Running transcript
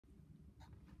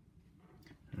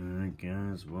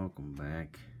Alright guys, welcome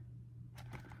back.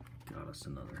 Got us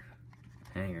another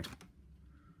hanger.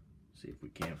 See if we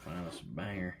can't find us a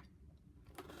banger.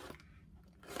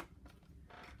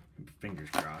 Fingers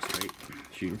crossed, right?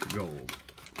 Shooting for gold.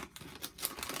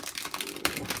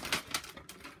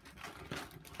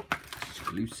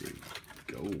 Exclusive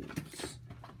golds.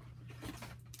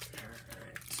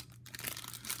 Alright.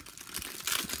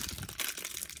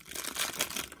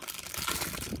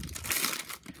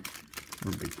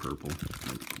 Or big purple.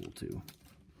 That'd be cool too.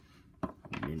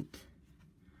 Mint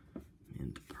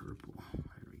purple.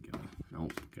 There we go.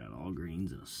 Nope, got all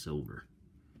greens and a silver.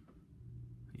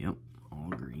 Yep, all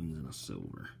greens and a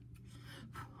silver.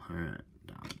 Alright,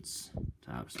 Dobbins,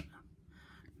 Thompson,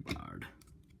 Bard,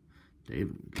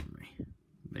 David Montgomery,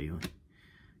 Bailey,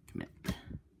 Kmet,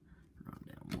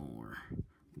 Rondell Moore,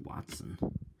 Watson,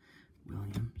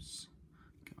 Williams,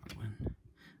 Godwin,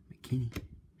 McKinney,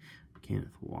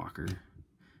 Kenneth Walker,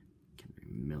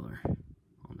 Kendrick Miller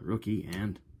on the rookie,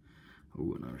 and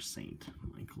another Saint,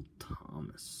 Michael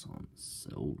Thomas on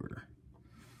silver.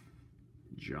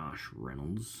 Josh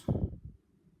Reynolds on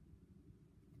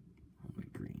the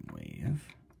green wave.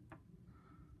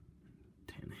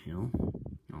 Tannehill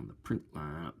on the print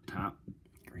line up top.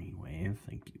 Green wave.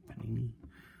 Thank you, Panini.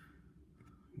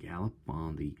 Gallup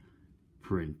on the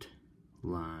print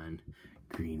line.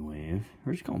 Green wave.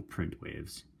 Or just call them print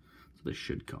waves. So they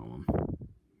should call them.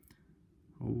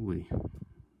 Holy.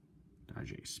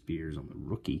 Najee Spears on the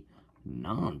rookie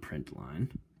non-print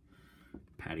line.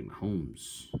 Patty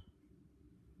Mahomes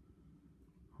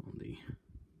on the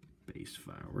base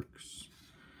fireworks.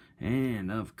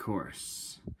 And of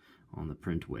course, on the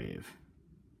print wave.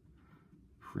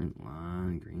 Print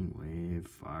line, green wave,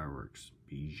 fireworks,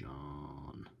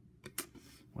 Bijan.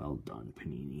 Well done,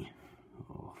 Panini.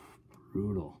 Oh,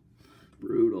 brutal.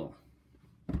 Brutal.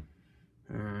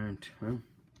 Alright, well,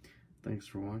 thanks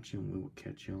for watching. We will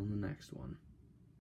catch you on the next one.